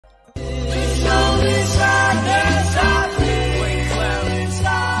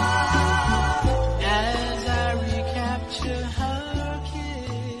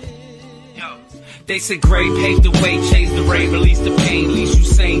They said Gray paved the way, changed the rain, released the pain, leaves you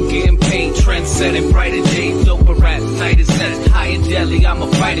sane, getting paid, trend setting, brighter days, doper rap, tighter sets, high in Delhi, I'm a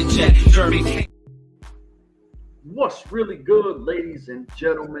fighter jet, journey. What's really good, ladies and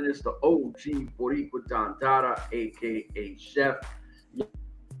gentlemen? It's the OG Boricua Don Dada, aka Chef. Y'all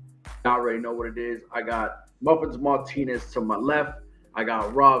already know what it is. I got Muffins Martinez to my left, I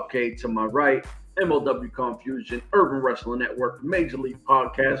got Rob K to my right. MLW Confusion, Urban Wrestling Network, Major League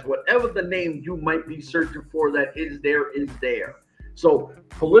Podcast, whatever the name you might be searching for that is there. So,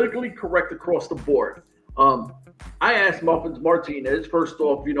 politically correct across the board. I asked Muffins Martinez, first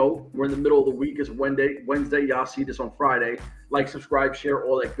off, you know, we're in the middle of the week. It's Wednesday. Y'all see this on Friday. Like, subscribe, share,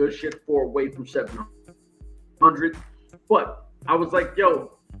 all that good shit. 4 away from 700. But I was like,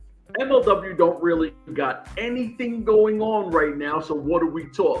 yo, MLW don't really got anything going on right now, so what do we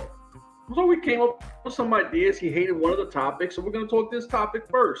talk? So we came up with some ideas. He hated one of the topics, so we're going to talk this topic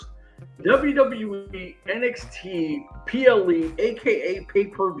first. WWE NXT PLE, a.k.a.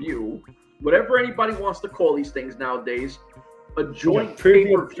 pay-per-view, whatever anybody wants to call these things nowadays, a joint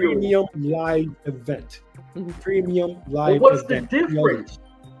pay-per-view. Premium live event. Premium live event. What's the difference?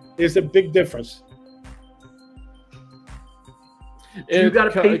 There's a big difference. You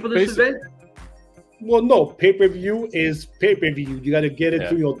got to pay for this event? Well, no. Pay-per-view is pay-per-view. You got to get it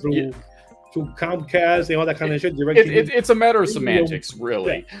through Comcast and all that kind of shit. It's a matter of semantics,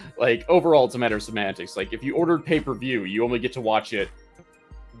 really. Yeah. Like, overall, it's a matter of semantics. Like, if you ordered pay-per-view, you only get to watch it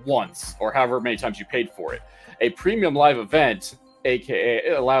once, or however many times you paid for it. A premium live event, aka,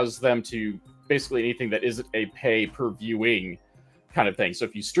 it allows them to basically anything that isn't a pay-per-viewing kind of thing. So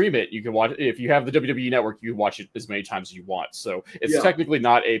if you stream it, you can watch. If you have the WWE Network, you can watch it as many times as you want. So it's technically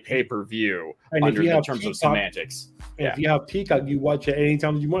not a pay-per-view under the terms of semantics. If you have Peacock, you watch it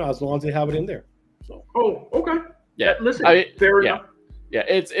anytime you want, as long as they have it in there. So. Oh, okay. Yeah. Listen, fair enough. Yeah,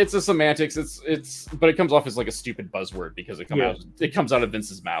 it's a semantics. It's but it comes off as like a stupid buzzword because it comes out of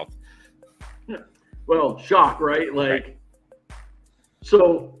Vince's mouth. Yeah. Well, shock, right? Like,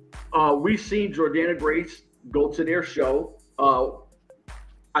 so we've seen Jordana Grace go to their show.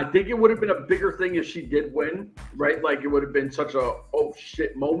 I think it would have been a bigger thing if she did win, right? Like, it would have been such a oh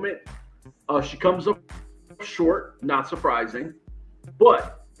shit moment. She comes up short, not surprising,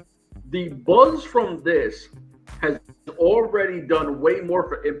 but the buzz from this has already done way more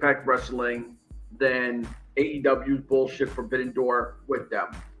for Impact Wrestling than AEW's bullshit Forbidden Door with them.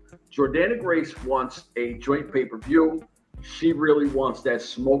 Jordana Grace wants a joint pay-per-view. She really wants that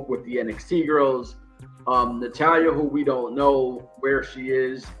smoke with the NXT girls. Natalya, who we don't know where she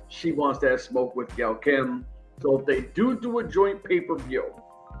is, she wants that smoke with Gail Kim. So if they do a joint pay-per-view,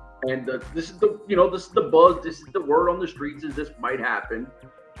 and this is the buzz, this is the word on the streets, is this might happen.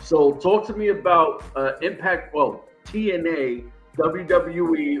 So talk to me about Impact, TNA,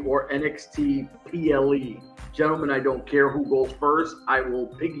 WWE, or NXT PLE. Gentlemen, I don't care who goes first. I will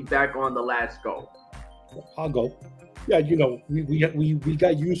piggyback on the last go. I'll go. Yeah, you know, we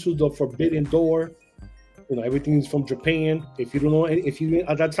got used to the Forbidden Door. You know, everything's from Japan. If you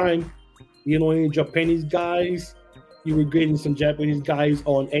at that time, you know any Japanese guys, you were getting some Japanese guys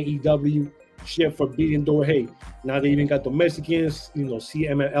on AEW shit Forbidden Door. Hey, now they even got the Mexicans, you know,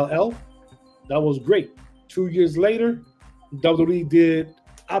 CMLL. That was great. 2 years later, WWE did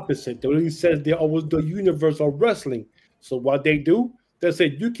opposite. WWE says they're always the universe of wrestling. So what they do, they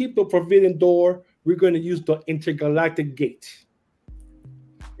said, you keep the Forbidden Door, we're going to use the Intergalactic Gate.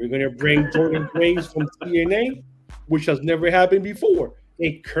 We're going to bring Jordan Grace from TNA, which has never happened before.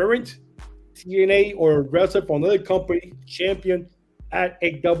 A current TNA or a wrestler from another company champion at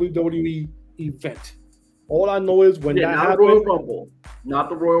a WWE event. All I know is when that happened, Royal Rumble. Not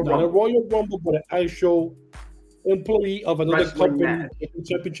the Royal Rumble. Not a Royal Rumble, but an actual employee of another company with a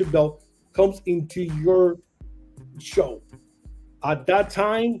championship belt comes into your show. At that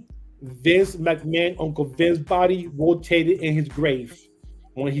time, Vince McMahon, Uncle Vince's body rotated in his grave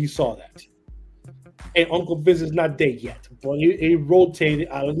when he saw that. And Uncle Vince is not dead yet, but it rotated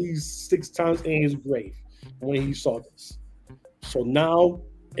at least 6 times in his grave when he saw this. So now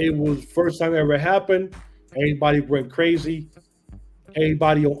it was first time ever happened. Everybody went crazy.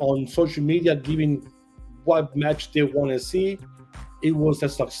 Everybody on social media giving what match they want to see. It was a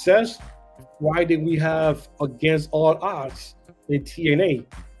success. Why did we have against all odds in TNA?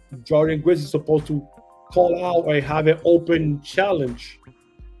 Jordan Grace is supposed to call out or have an open challenge.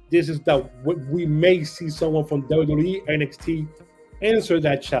 This is that we may see someone from WWE NXT answer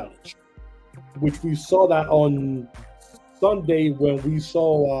that challenge, which we saw that on Sunday when we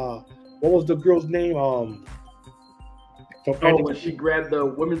saw what was the girl's name? When she grabbed the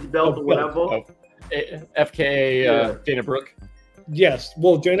women's belt or whatever. FKA Dana Brooke. Yes.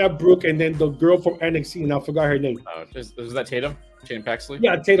 Well, Jenna Brooke and then the girl from NXT, and I forgot her name. Is that Tatum? Tatum Paxley?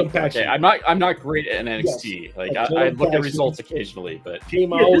 Yeah, Tatum Paxley. Okay, I'm not great at NXT. Yes. Like I look at results occasionally, but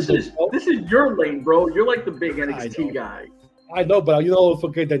this is your lane, bro. You're like the big NXT guy. I know, but you don't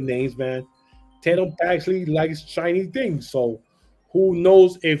forget the names, man. Tatum Paxley likes shiny things, so who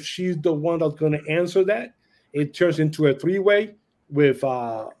knows if she's the one that's going to answer that? It turns into a three-way with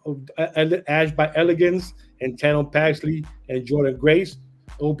Ash by Elegance and Tatum Paxley and Jordan Grace.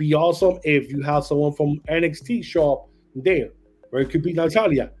 It will be awesome if you have someone from NXT show up there, or it could be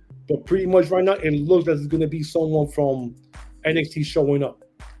Natalia. But pretty much right now, it looks like it's going to be someone from NXT showing up.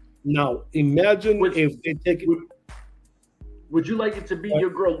 Now, imagine if they take it. Would you like it to be your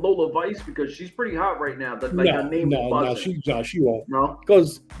girl Lola Vice, because she's pretty hot right now? That like her name is buzzing. She won't. No,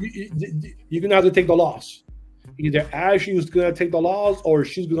 because you're gonna have to take the loss. Either Ashley is gonna take the loss, or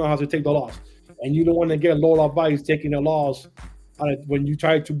she's gonna have to take the loss, and you don't want to get Lola Vice taking the loss when you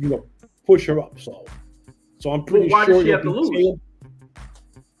try to push her up. So I'm pretty sure. Why does she have to lose?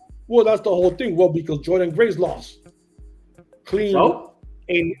 Well, that's the whole thing. Well, because Jordan Grace lost clean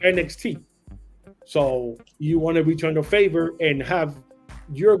in NXT. So you want to return the favor and have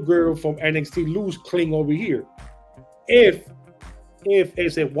your girl from NXT lose clean over here. If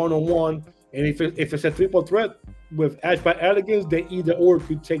it's a one-on-one, and if it's a triple threat with Ash by Elegance, then either or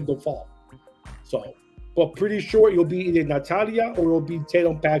could take the fall. So, but pretty sure it'll be either Natalia or it'll be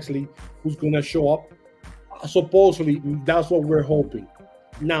Tatum Paxley who's going to show up. Supposedly, that's what we're hoping.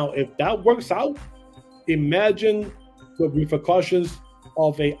 Now, if that works out, imagine the repercussions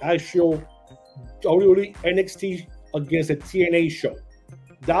of an actual WWE NXT against a TNA show.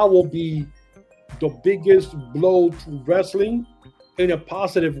 That will be the biggest blow to wrestling in a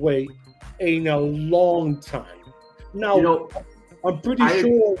positive way in a long time. Now, I'm pretty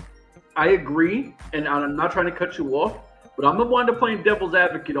sure. I agree, and I'm not trying to cut you off, but I'm the one to play devil's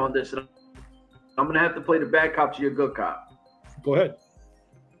advocate on this, and I'm going to have to play the bad cop to your good cop. Go ahead.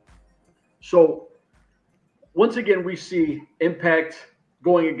 So, once again, we see Impact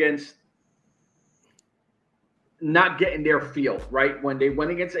going against not getting their field, right? When they went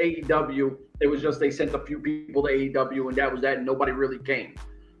against AEW, it was just they sent a few people to AEW, and that was that, and nobody really came.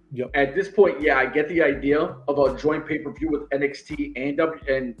 Yep. At this point, I get the idea of a joint pay-per-view with NXT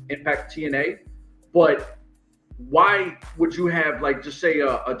and Impact TNA, but why would you have, like, just say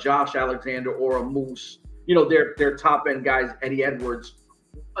a Josh Alexander or a Moose, their top-end guys, Eddie Edwards?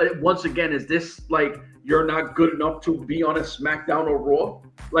 Once again, is this like you're not good enough to be on a SmackDown or Raw?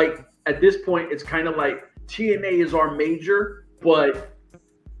 Like, at this point, it's kind of like TNA is our major, but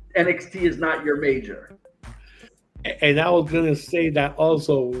NXT is not your major. And I was going to say that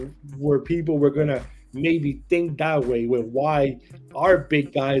also, where people were going to maybe think that way with why our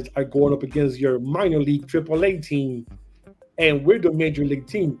big guys are going up against your minor league AAA team, and we're the major league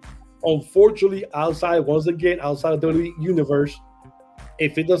team. Unfortunately, outside of the universe,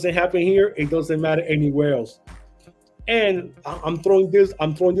 if it doesn't happen here, it doesn't matter anywhere else. And I'm throwing this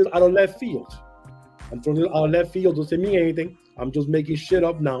out of left field. Doesn't mean anything. I'm just making shit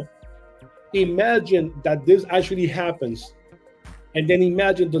up now. Imagine that this actually happens, and then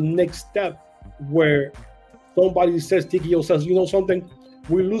imagine the next step where somebody says, TKO says, you know something?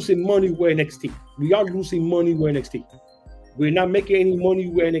 We're losing money with NXT. We are losing money with NXT. We're not making any money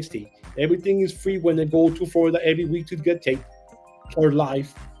with NXT. Everything is free when they go to Florida every week to get taped or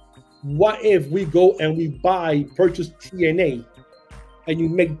live. What if we go and we purchase TNA, and you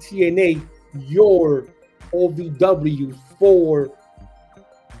make TNA your OVW for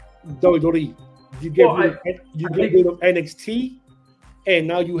WWE? You get rid of NXT, and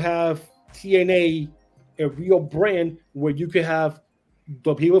now you have TNA, a real brand where you can have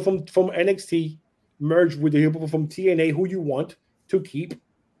the people from NXT merge with the people from TNA who you want to keep.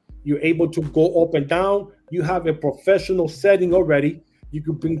 You're able to go up and down. You have a professional setting already. You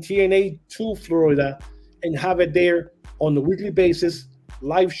could bring TNA to Florida and have it there on a weekly basis,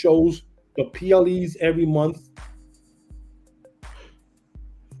 live shows, the PLEs every month.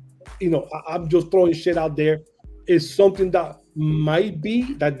 I'm just throwing shit out there. It's something that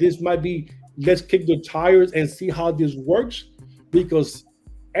this might be, let's kick the tires and see how this works, because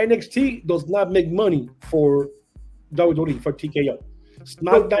NXT does not make money for WWE, for TKO.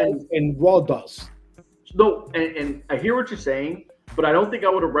 SmackDown and Raw does. No, and I hear what you're saying, but I don't think I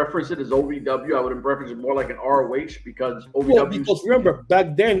would have referenced it as OVW. I would have referenced it more like an ROH, because OVW. Well, because remember,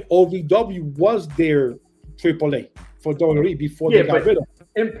 back then, OVW was their AAA for WWE before they got rid of it.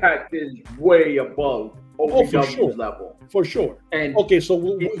 Impact is way above OVW's level. For sure. And okay, so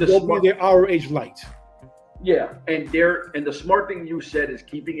we'll be their ROH light. Yeah, and the smart thing you said is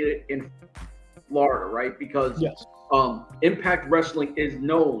keeping it in Florida, right? Because Impact Wrestling is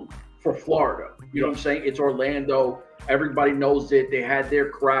known for Florida. You know what I'm saying? It's Orlando. Everybody knows it. They had their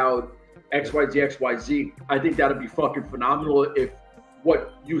crowd, XYZ, XYZ. I think that'd be fucking phenomenal if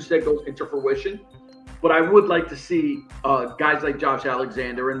what you said goes into fruition. But I would like to see guys like Josh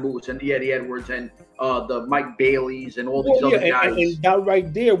Alexander and Moose and the Eddie Edwards and the Mike Baileys and all these other guys. And that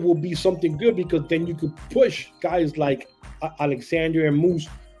right there will be something good, because then you could push guys like Alexander and Moose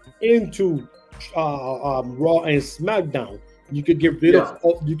into Raw and SmackDown. You could get rid of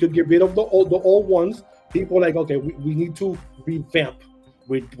the old ones. People are like, okay, we need to revamp.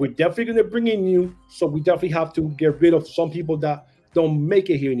 We're definitely going to bring in you, so we definitely have to get rid of some people that don't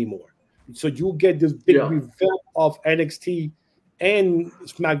make it here anymore. So you get this big revamp of NXT and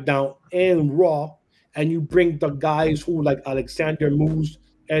SmackDown and Raw, and you bring the guys who like Alexander Moose,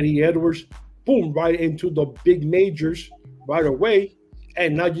 Eddie Edwards, boom, right into the big majors right away.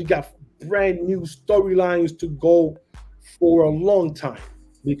 And now you got brand new storylines to go for a long time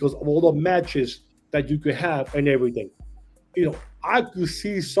because of all the matches that you could have and everything. You know, I could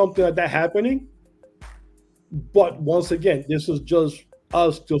see something like that happening. But once again, this is just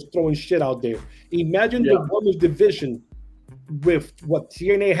us just throwing shit out there. Imagine the women's division with what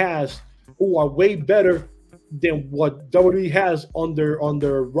TNA has, who are way better than what WWE has on their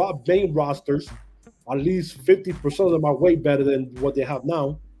main rosters. At least 50% of them are way better than what they have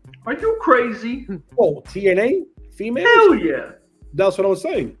now. Are you crazy? Oh, TNA females? Hell yeah! That's what I was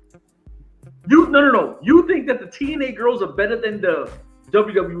saying. No. You think that the TNA girls are better than the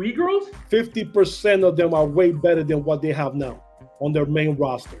WWE girls? 50% of them are way better than what they have now on their main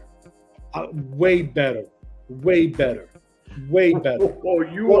roster. Way better.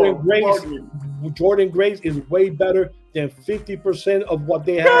 Jordan Grace is way better than 50% of what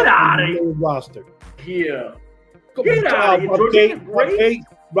they have on the main roster. Yeah. Get out of here,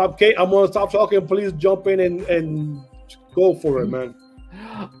 Rob K, I'm gonna stop talking. Please jump in and go for it, man.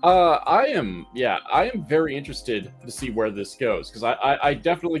 I am very interested to see where this goes, because I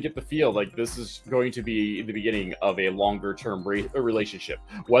definitely get the feel like this is going to be the beginning of a longer term relationship.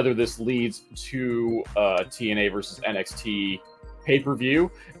 Whether this leads to TNA versus NXT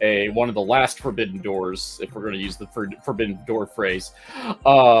pay-per-view, one of the last forbidden doors, if we're going to use the forbidden door phrase,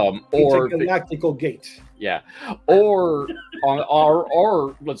 or it's a galactical gate. Yeah, or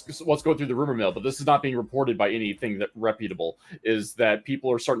let's go through the rumor mill, but this is not being reported by anything that reputable. Is that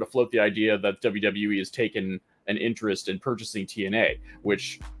people are starting to float the idea that WWE has taken an interest in purchasing TNA,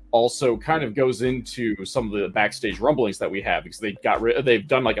 which also kind of goes into some of the backstage rumblings that we have, because they've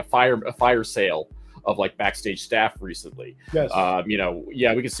done like a fire sale of like backstage staff recently. Yes.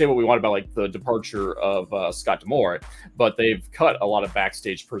 We can say what we want about like the departure of Scott D'Amore, but they've cut a lot of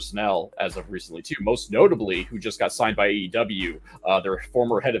backstage personnel as of recently too. Most notably, who just got signed by AEW, their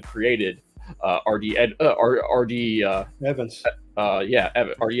former head of creative, RD Evans.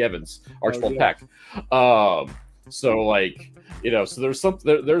 RD Evans, Archibald Peck. So like, so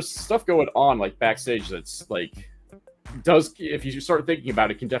there's stuff going on like backstage that's like, if you start thinking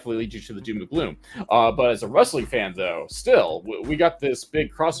about it, can definitely lead you to the doom and gloom. But as a wrestling fan, though, still, we got this big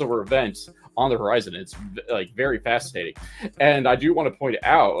crossover event on the horizon. It's like very fascinating, and I do want to point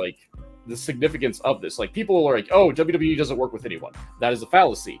out like the significance of this. Like, people are like, "Oh, WWE doesn't work with anyone." That is a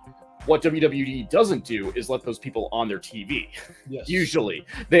fallacy. What WWE doesn't do is let those people on their TV. Yes. Usually,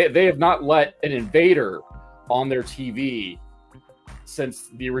 they have not let an invader on their TV since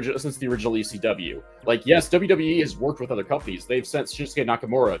the original ECW. Like, yes, WWE has worked with other companies. They've sent Shinsuke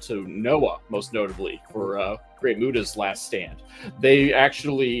Nakamura to N.W.A, most notably, for Great Muta's last stand. They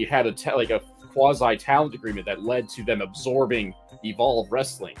actually had a quasi talent agreement that led to them absorbing Evolve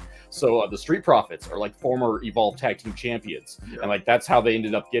Wrestling. So the Street Profits are like former Evolve Tag Team champions, and like that's how they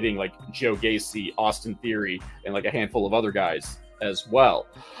ended up getting like Joe Gacy, Austin Theory, and like a handful of other guys as well,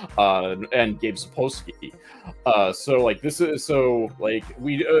 and Gabe Sapolsky.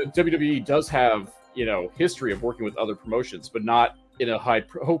 WWE does have history of working with other promotions, but not in a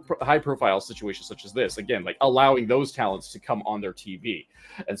high profile situation such as this. Again, like allowing those talents to come on their TV.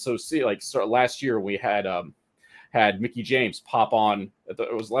 And so last year we had Mickie James pop on.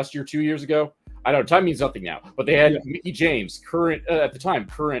 It was last year, 2 years ago. I don't know, time means nothing now, but they had Mickie James, current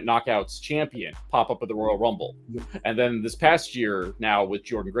Knockouts champion, pop up at the Royal Rumble. And then this past year, now with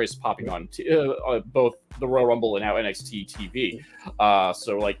Jordan Grace popping on both the Royal Rumble and now NXT TV.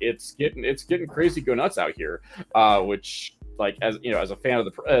 So like it's getting crazy, go nuts out here. Which, like, as a fan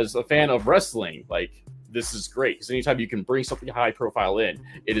of wrestling, like this is great, because anytime you can bring something high profile in,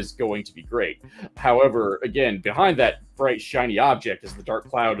 it is going to be great. However, again, behind that bright shiny object is the dark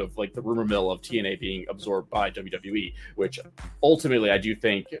cloud of like the rumor mill of TNA being absorbed by WWE, which ultimately I do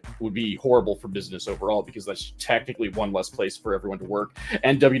think would be horrible for business overall, because that's technically one less place for everyone to work,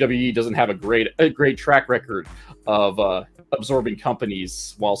 and WWE doesn't have a great track record of absorbing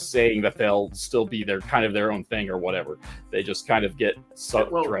companies while saying that they'll still be their own thing or whatever. They just kind of get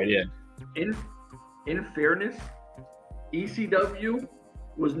sucked right in. In fairness, ECW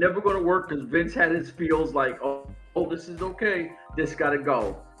was never going to work because Vince had his feels like, oh, this is okay, this got to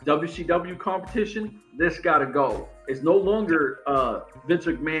go. WCW competition, this got to go. It's no longer Vince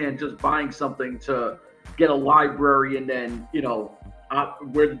McMahon just buying something to get a library and then,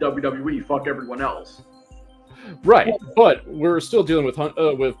 we're the WWE, fuck everyone else. Right, but we're still dealing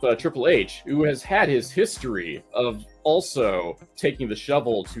with Triple H, who has had his history of also taking the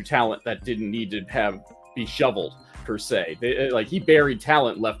shovel to talent that didn't need to be shoveled per se. He buried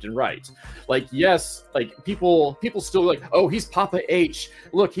talent left and right. Like, yes, like people still like, oh, he's Papa H.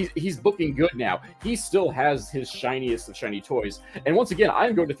 Look, he's booking good now. He still has his shiniest of shiny toys. And once again,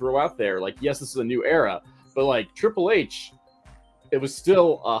 I'm going to throw out there, like, yes, this is a new era, but like Triple H, it was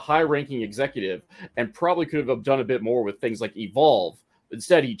still a high-ranking executive and probably could have done a bit more with things like Evolve.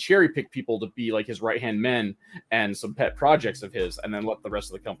 Instead, he cherry-picked people to be like his right-hand men and some pet projects of his, and then let the rest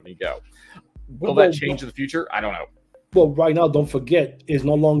of the company go. Will that change in the future? I don't know. Well, right now, don't forget, it's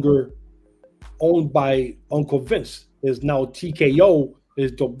no longer owned by Uncle Vince. It's now TKO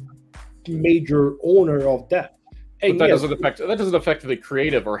is the major owner of that. But that doesn't affect the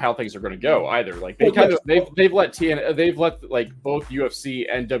creative or how things are going to go either. Like they've let both UFC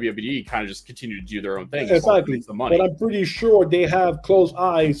and WWE kind of just continue to do their own thing. Exactly. The money. But I'm pretty sure they have close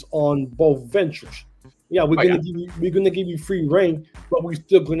eyes on both ventures. Yeah, we're gonna give you free reign, but we're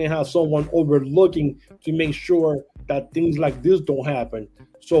still gonna have someone overlooking to make sure that things like this don't happen.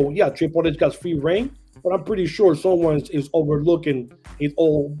 So yeah, Triple H got free reign, but I'm pretty sure someone is overlooking his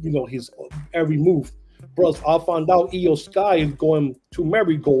every move. Plus, I found out Io Sky is going to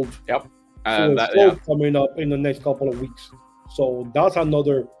Marigold. Yep. Coming up in the next couple of weeks. So that's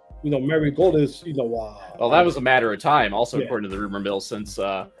another, Marigold is, well, that was a matter of time, also, according to the rumor mill, since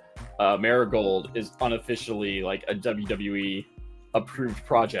Marigold is unofficially like a WWE approved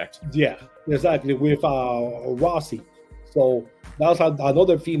project. Yeah, exactly, with Rossi. So that's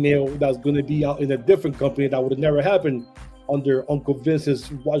another female that's going to be out in a different company that would have never happened under Uncle Vince's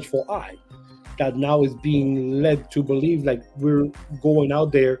watchful eye. That now is being led to believe like we're going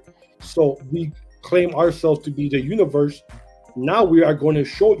out there. So we claim ourselves to be the universe. Now we are going to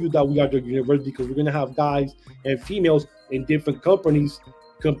show you that we are the universe, because we're going to have guys and females in different companies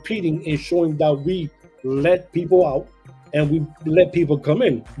competing and showing that we let people out and we let people come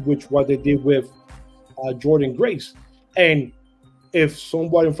in, which what they did with Jordan Grace. And if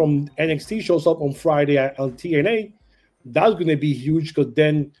somebody from NXT shows up on Friday on TNA, that's going to be huge, because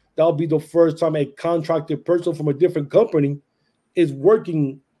then that'll be the first time a contracted person from a different company is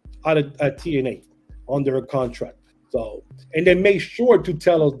working at TNA under a contract. So, and they make sure to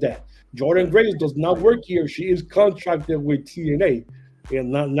tell us that Jordan Grace does not work here. She is contracted with TNA.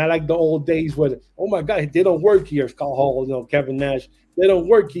 And not like the old days where, oh my God, they don't work here. Scott Hall, Kevin Nash, they don't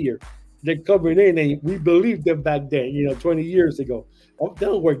work here. They're coming in, and we believed them back then, 20 years ago. Oh, they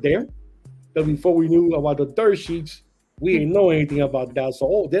don't work there. But before we knew about the third sheets, we didn't know anything about that.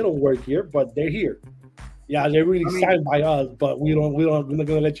 So, they don't work here, but they're here. Yeah, they're really signed by us, but we're not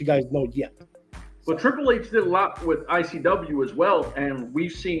gonna let you guys know yet. Well, Triple H did a lot with ICW as well, and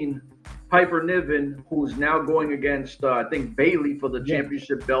we've seen Piper Niven, who's now going against I think Bailey for the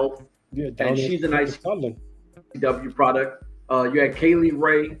championship belt, and she's an ICW product. You had Kaylee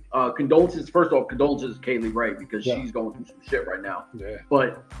Ray. Condolences to Kaylee Ray, because she's going through some shit right now. Yeah.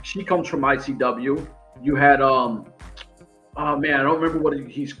 But she comes from ICW. You had oh man, I don't remember what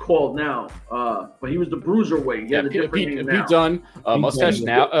he's called now. But he was the Bruiserweight. He had a different name now. Pete Dunne, mustache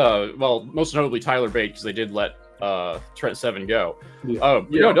now. Well, most notably Tyler Bate, because they did let Trent Seven go. But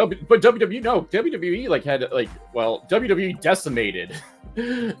WWE had WWE decimated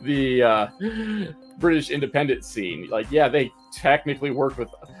the British independent scene. They technically worked with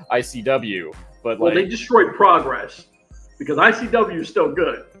ICW, but they destroyed Progress, because ICW is still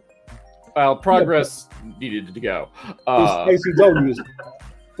good. Well, Progress needed to go. It's ICW,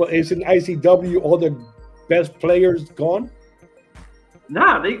 but it's in ICW. All the best players gone.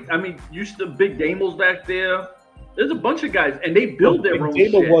 Nah, used to Big Damo's back there. There's a bunch of guys, and they build their own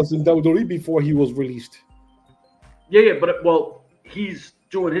shit. Damo was in WWE before he was released. Yeah, but he's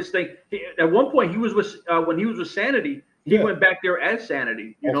doing his thing. At one point, he was with when he was with Sanity. He went back there as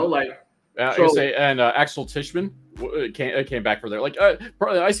Sanity. I was say, and Axel Tishman came back for there. Like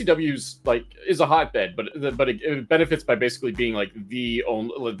ICW's like is a hotbed, but it benefits by basically being like the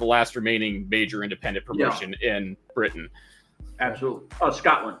last remaining major independent promotion in Britain. Absolutely.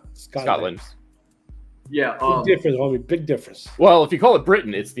 Scotland. Yeah. Big difference, homie. Big difference. Well, if you call it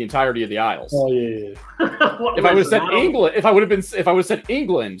Britain, it's the entirety of the Isles. Oh yeah. If I would have said England, if I would have said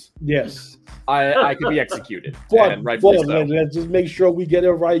England, yes, I could be executed. But so. Let's just make sure we get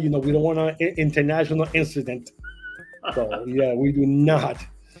it right. You know, we don't want an international incident. So yeah, we do not.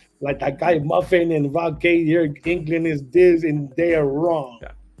 Like that guy Muffin and Rockgate here, England is this and they are wrong.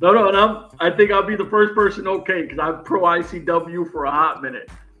 Yeah. No. I think I'll be the first person because I'm pro ICW for a hot minute.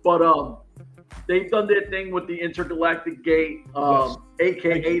 But they've done their thing with the Intergalactic Gate,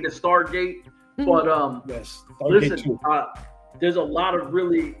 aka the Stargate. But listen, there's a lot of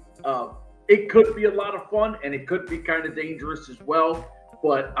really. It could be a lot of fun, and it could be kind of dangerous as well.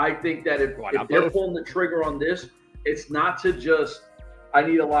 But I think that if they're pulling the trigger on this, it's not to just, I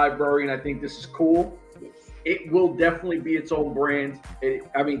need a library and I think this is cool. It will definitely be its own brand.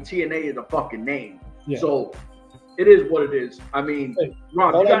 TNA is a fucking name. Yeah. So it is what it is. I mean,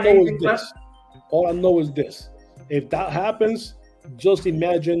 Rob, all I know is this. If that happens, just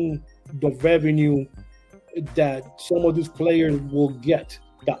imagine the revenue that some of these players will get.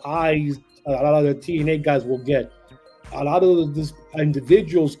 The eyes a lot of the TNA guys will get. A lot of these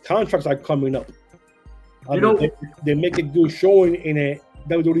individuals' contracts are coming up. They make a good showing in a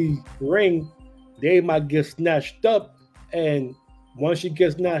WWE ring, they might get snatched up, and once you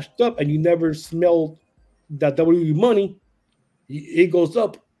get snatched up and you never smell that WWE money, it goes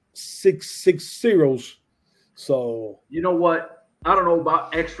up 6 zeros. So you know what? I don't know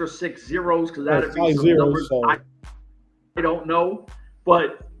about extra 6 zeros because that'd be some zeros, numbers so. I don't know.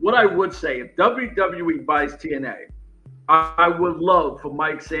 But what I would say, if WWE buys TNA, I would love for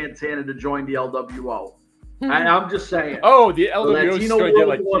Mike Santana to join the LWO. I'm just saying. Oh, the LWO is going to get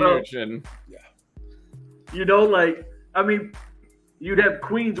like huge. And you know, like, I mean, you'd have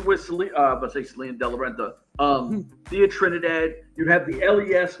Queens with Selena De La Renta, Thea Trinidad. You'd have the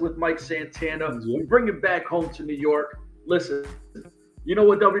LES with Mike Santana. You bring it back home to New York. Listen, you know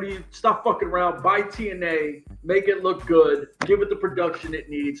what, WWE? Stop fucking around. Buy TNA. Make it look good. Give it the production it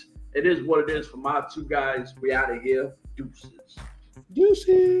needs. It is what it is for my two guys. We out of here.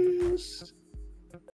 Deuces.